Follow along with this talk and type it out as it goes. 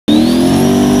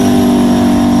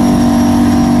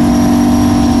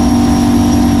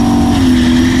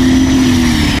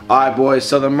Alright boys,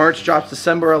 so the merch drops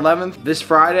December 11th, this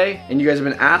Friday, and you guys have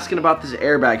been asking about this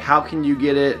airbag. How can you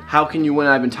get it? How can you win?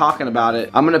 I've been talking about it.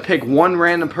 I'm gonna pick one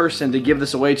random person to give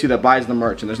this away to that buys the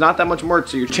merch, and there's not that much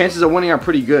merch, so your chances of winning are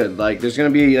pretty good. Like, there's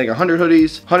gonna be like 100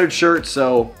 hoodies, 100 shirts,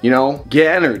 so, you know,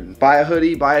 get entered. Buy a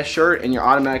hoodie, buy a shirt, and you're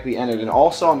automatically entered. And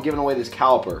also, I'm giving away this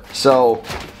caliper. So,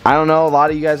 I don't know, a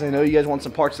lot of you guys, I know you guys want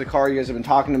some parts of the car. You guys have been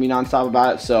talking to me nonstop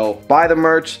about it. So buy the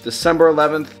merch, December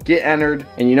 11th, get entered,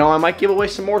 and you know, I might give away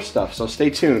some more stuff, so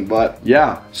stay tuned. But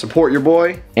yeah, support your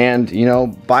boy, and you know,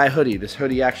 buy a hoodie. This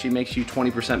hoodie actually makes you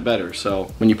 20% better.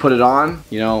 So when you put it on,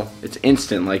 you know, it's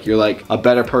instant, like you're like a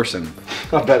better person.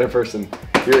 A better person.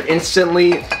 You're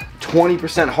instantly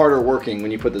 20% harder working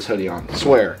when you put this hoodie on, I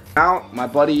swear. Now, my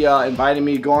buddy invited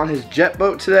me to go on his jet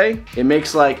boat today. It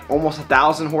makes like almost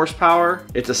 1,000 horsepower.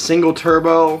 It's a single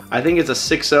turbo. I think it's a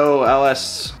 6.0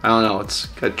 LS, I don't know, it's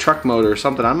a truck motor or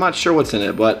something. I'm not sure what's in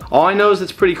it, but all I know is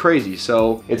it's pretty crazy.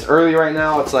 So it's early right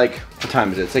now. It's like, what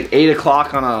time is it? It's like 8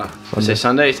 o'clock on a, let's say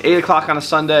Sunday. It's 8 o'clock on a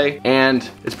Sunday, and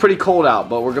it's pretty cold out,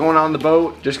 but we're going on the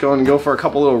boat, just going to go for a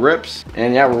couple little rips,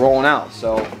 and yeah, we're rolling out,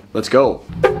 so let's go.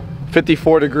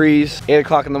 54 degrees, 8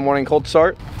 o'clock in the morning, cold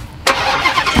start.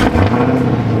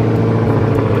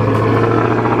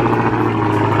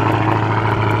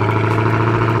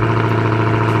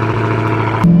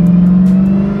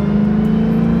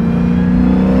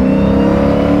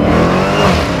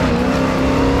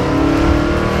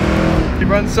 It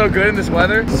runs so good in this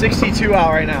weather. 62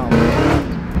 out right now.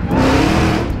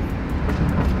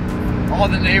 All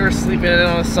the neighbors sleeping in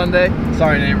on a Sunday.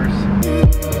 Sorry, neighbors.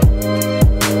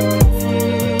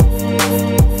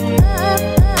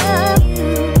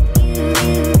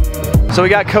 So we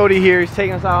got Cody here, he's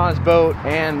taking us out on his boat,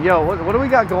 and yo, what do we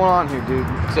got going on here, dude?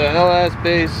 It's an LS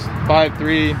base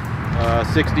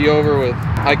 5.3, 60 over with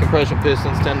high compression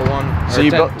pistons, 10 to 1. So you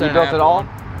built it all?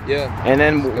 Yeah. And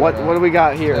then what do we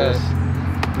got here?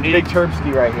 Big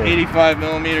Turbski right here. 85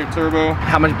 millimeter turbo.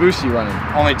 How much boost are you running?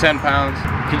 Only 10 pounds.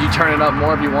 Could you turn it up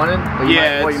more if you wanted?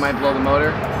 You might blow the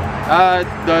motor?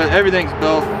 Everything's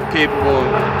built capable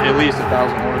of at least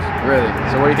 1,000 horse. Really?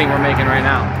 So what do you think we're making right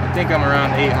now? I think I'm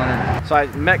around 800. So I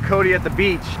met Cody at the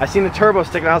beach. I seen the turbo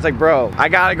stick and I was like, bro, I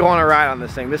gotta go on a ride on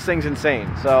this thing. This thing's insane.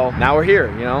 So now we're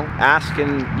here, you know? Ask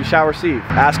and you shall receive.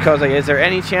 Ask Cody, like, is there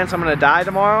any chance I'm gonna die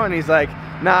tomorrow? And he's like,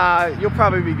 nah, you'll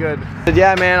probably be good. I said,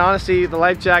 yeah, man, honestly, the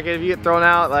life jacket, if you get thrown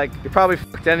out, like, you're probably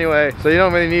fucked anyway, so you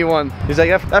don't really need one. He's like,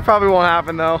 that probably won't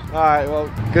happen, though. All right,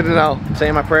 well, good to know.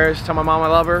 Saying my prayers, tell my mom I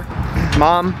love her.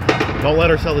 Mom. Don't let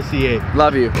her sell the C8.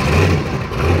 Love you.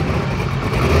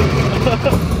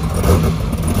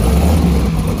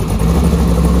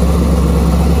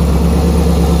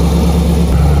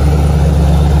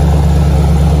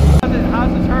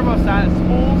 How's the turbo side? It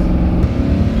spools?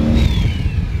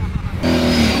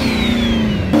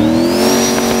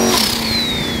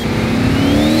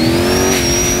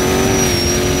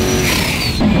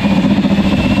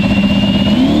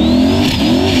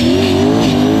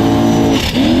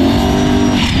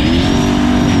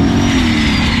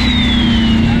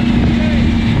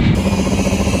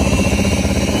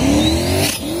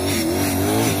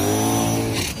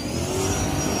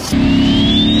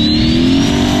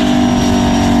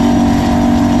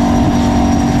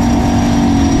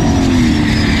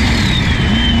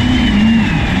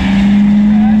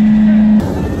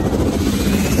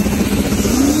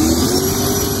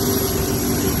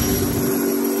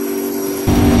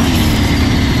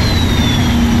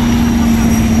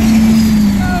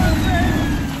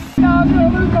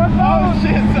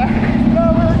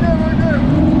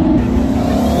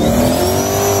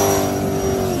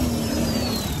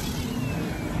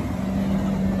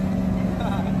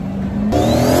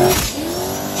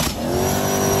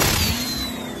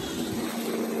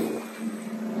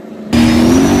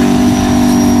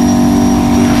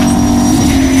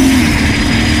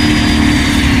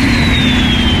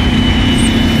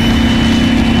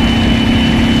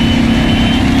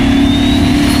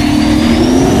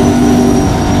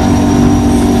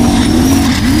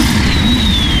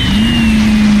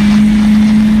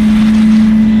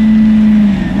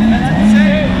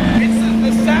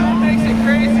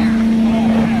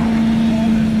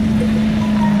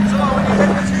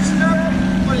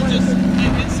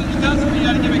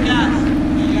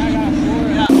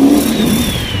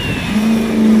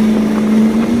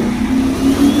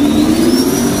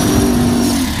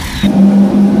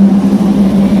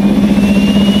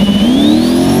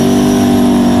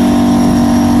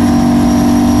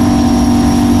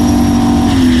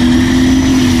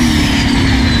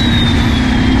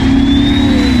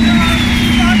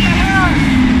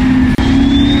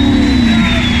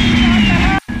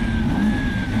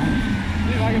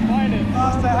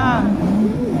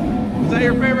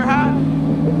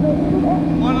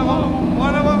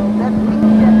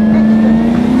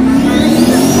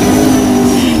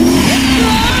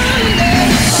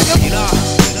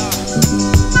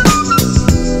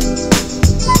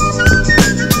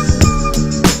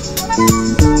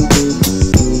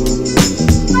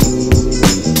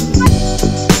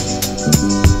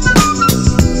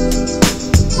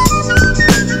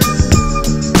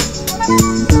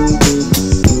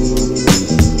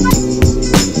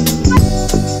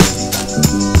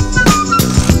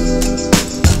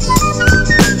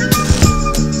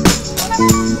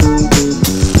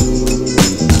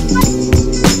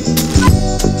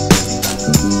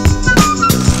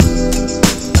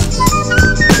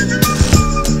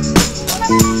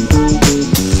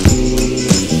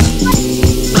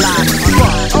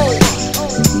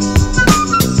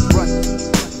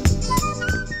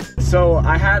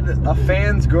 had a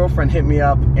fan's girlfriend hit me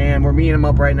up, and we're meeting him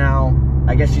up right now.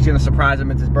 I guess she's gonna surprise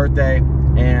him. It's his birthday,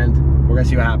 and we're gonna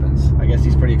see what happens. I guess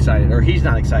he's pretty excited, or he's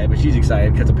not excited, but she's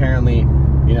excited because apparently,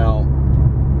 you know,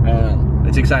 I don't know.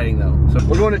 It's exciting though. So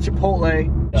we're going to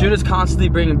Chipotle. Judah's constantly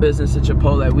bringing business to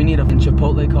Chipotle. We need a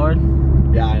Chipotle card.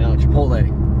 Yeah, I know, Chipotle.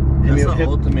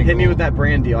 Hit me with that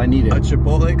brand deal. I need it. A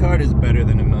Chipotle card is better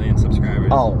than 1 million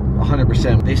subscribers. Oh,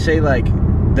 100%. They say like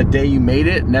the day you made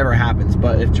it never happens,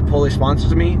 but if Chipotle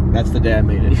sponsors me, that's the day I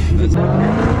made it.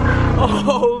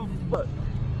 Oh, fuck.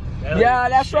 Yeah,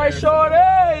 that's right, shorty.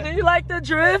 Do you like the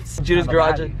drifts? Judah's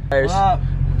garage.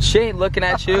 She ain't looking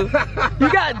at you. You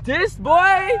got dissed,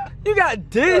 boy. You got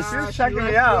dissed. She was checking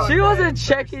me out. She wasn't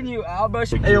checking you out, bro.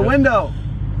 Hey, your window.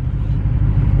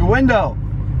 Your window.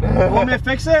 You want me to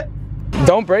fix it?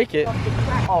 Don't break it.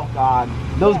 Oh God,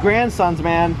 those grandsons,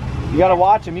 man. You gotta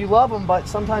watch them. You love them, but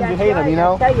sometimes you hate them. You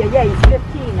know. I tell you, yeah, he's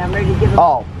 15. I'm ready to give him.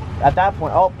 Oh, at that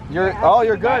point, you're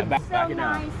good. So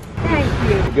nice. Thank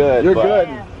you. Good. You're good.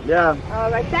 Yeah.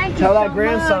 All right, thank you. Tell that so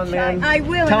grandson, much. man. I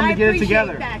will. Tell him and to get it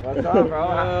together. that. What's up, bro?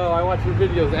 Oh, I watch your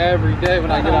videos every day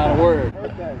when I get out of work.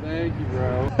 Thank you,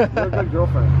 bro. You're a good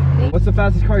girlfriend. What's the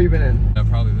fastest car you've been in? Yeah,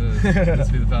 probably this.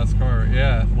 This would be the fastest car.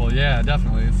 Yeah. Well, yeah,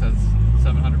 definitely. It says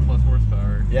 700 plus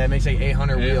horsepower. Yeah, it makes like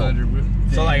 800 wheel.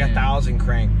 800 So like 1,000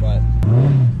 crank, but.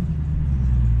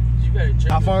 You better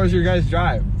check. How far was your guys'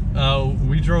 drive?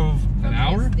 We drove an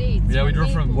hour. Yeah, we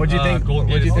drove from. What'd you think? Golden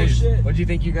Gate Estates. What'd you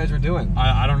think you guys were doing?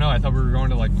 I don't know. I thought we were going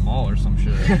to like the mall or some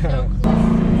shit. Dang.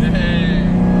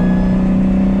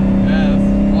 Yeah, that's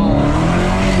long.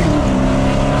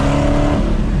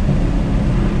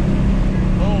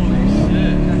 Holy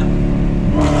shit.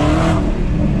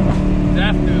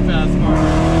 Definitely the fast car.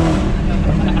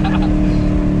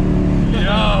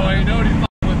 Yo, I know he's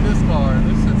fucking with this car.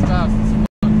 This shit's fast as fuck.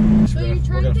 So you're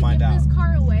trying to give this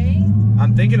car away?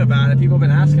 I'm thinking about it. People have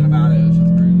been asking about it.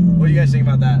 What do you guys think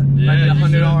about that? Yeah, I did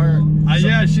 $100.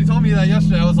 Yeah, she told me that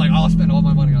yesterday. I was like, I'll spend all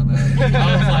my money on that.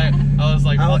 I was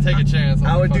like, I'll take a chance.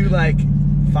 I would do like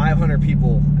 500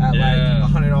 people at like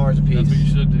 $100 a piece. That's what you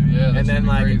should do. Yeah. And then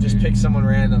like just pick someone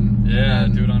random. Yeah,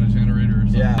 do it on a generator or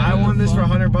something. Yeah, I won this for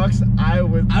 $100. I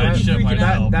would shit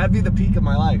myself. That'd be the peak of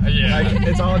my life. Yeah. Like,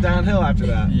 it's all downhill after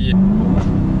that. Yeah.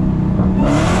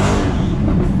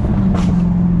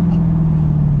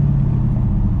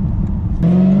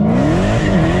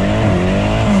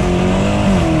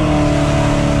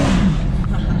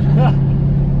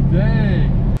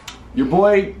 Your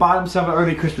boy bought himself an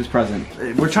early Christmas present.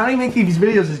 We're trying to make these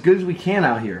videos as good as we can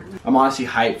out here. I'm honestly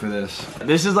hyped for this.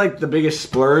 This is like the biggest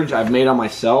splurge I've made on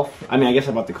myself. I mean, I guess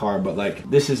I bought the car, but like,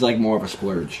 this is like more of a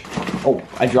splurge. Oh,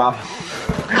 I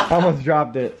almost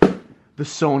dropped it. The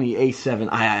Sony A7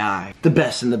 III. The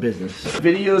best in the business.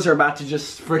 Videos are about to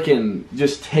just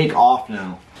take off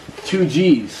now. 2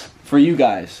 G's for you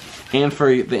guys. And for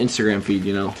the Instagram feed,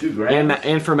 you know. 2 grand.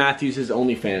 And for Matthews'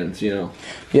 OnlyFans, you know.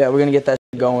 Yeah, we're gonna get that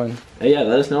going. Hey, yeah,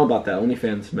 let us know about that.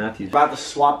 OnlyFans, Matthews. About to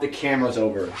swap the cameras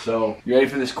over. So, you ready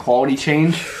for this quality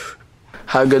change?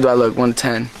 How good do I look? 1 to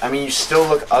 10. I mean, you still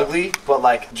look ugly, but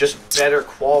like just better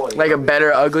quality. Like a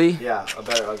better ugly? Yeah, a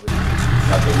better ugly.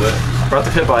 I brought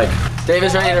the pit bike.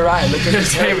 David's ready to ride. Look at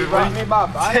this. David,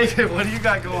 David, what do you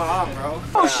got going on, bro?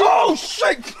 Oh shit! Oh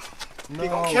shit! No,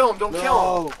 don't kill him! Don't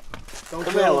kill him! Come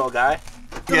here, little guy.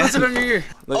 What's it under here?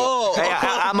 Oh! Hey,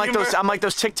 I'm like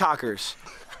those TikTokers.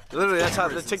 Literally, that's how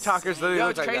the TikTokers literally Yo,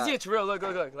 look like crazy, that. it's real. Look,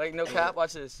 look, look. Like, no cap.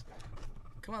 Watch this.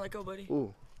 Come on, let go, buddy.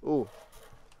 Ooh, ooh.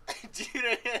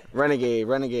 Renegade.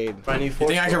 You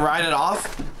think I can ride it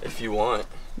off? If you want.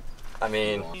 I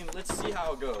mean, let's see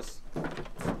how it goes.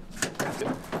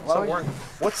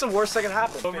 What's the worst that can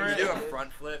happen? You do a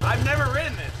front flip. I've never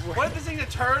ridden it. What if this thing's a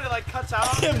turn and like cuts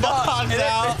out? It bombs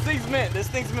out. This thing's mint. This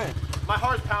thing's mint. My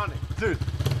heart's pounding. Dude,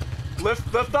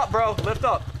 lift up, bro. Lift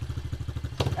up.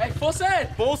 Hey, full send.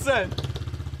 Full send.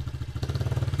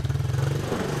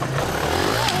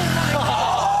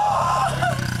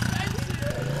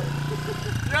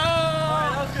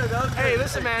 Hey,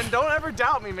 listen, man. Don't ever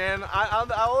doubt me, man.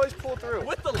 I'll always pull through.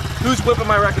 Who's whipping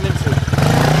my wrecking into?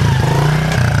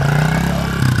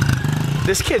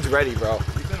 This kid's ready, bro.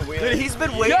 Dude, he's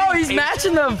been waiting. Yo, he's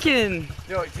matching them. Kidding.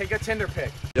 Yo, take a Tinder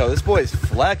pic. Yo, this boy's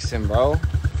flexing, bro.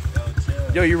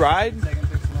 Yo, you ride?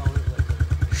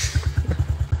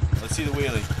 Let's see the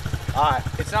wheelie. Alright,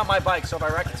 it's not my bike, so if I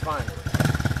wreck, it's fine.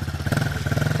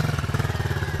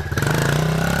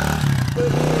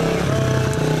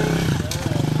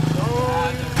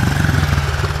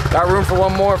 Got room for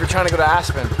one more if you're trying to go to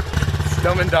Aspen.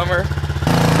 Dumb and Dumber.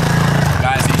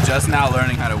 Guys, he's just now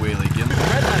learning how to wheelie. Give him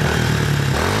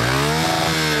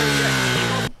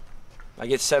I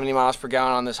get 70 miles per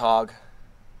gallon on this hog.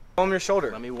 Show him your shoulder.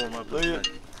 Let me warm up. Let's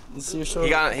see your shoulder.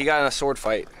 He got in a sword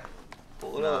fight.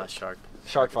 Nah, shark.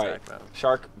 Shark fight. Attack,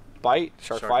 Shark bite.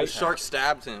 Shark fight. Shark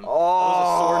stabbed him.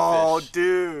 Oh, It was a swordfish.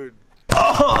 dude.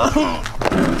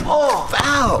 Oh,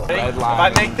 wow. If I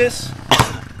make this,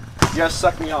 you gotta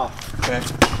suck me off. Okay.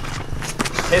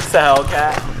 It's the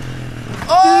Hellcat.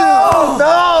 Oh,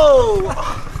 no!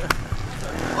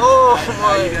 Oh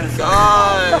my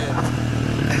god!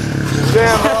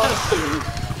 Damn, bro.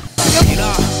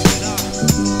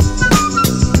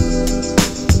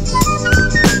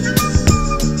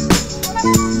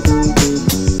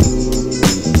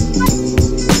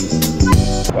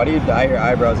 Why do you dye your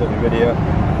eyebrows every video?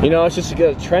 You know, it's just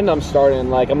a trend I'm starting.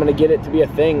 Like, I'm gonna get it to be a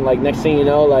thing. Like, next thing you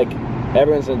know, like,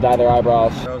 everyone's gonna dye their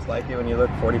eyebrows. Girls like it when you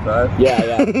look 45? Yeah,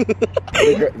 yeah.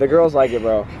 the girls like it,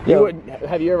 bro. You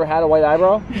have you ever had a white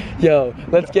eyebrow? Yo,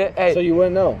 let's get. Hey. So you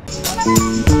wouldn't know.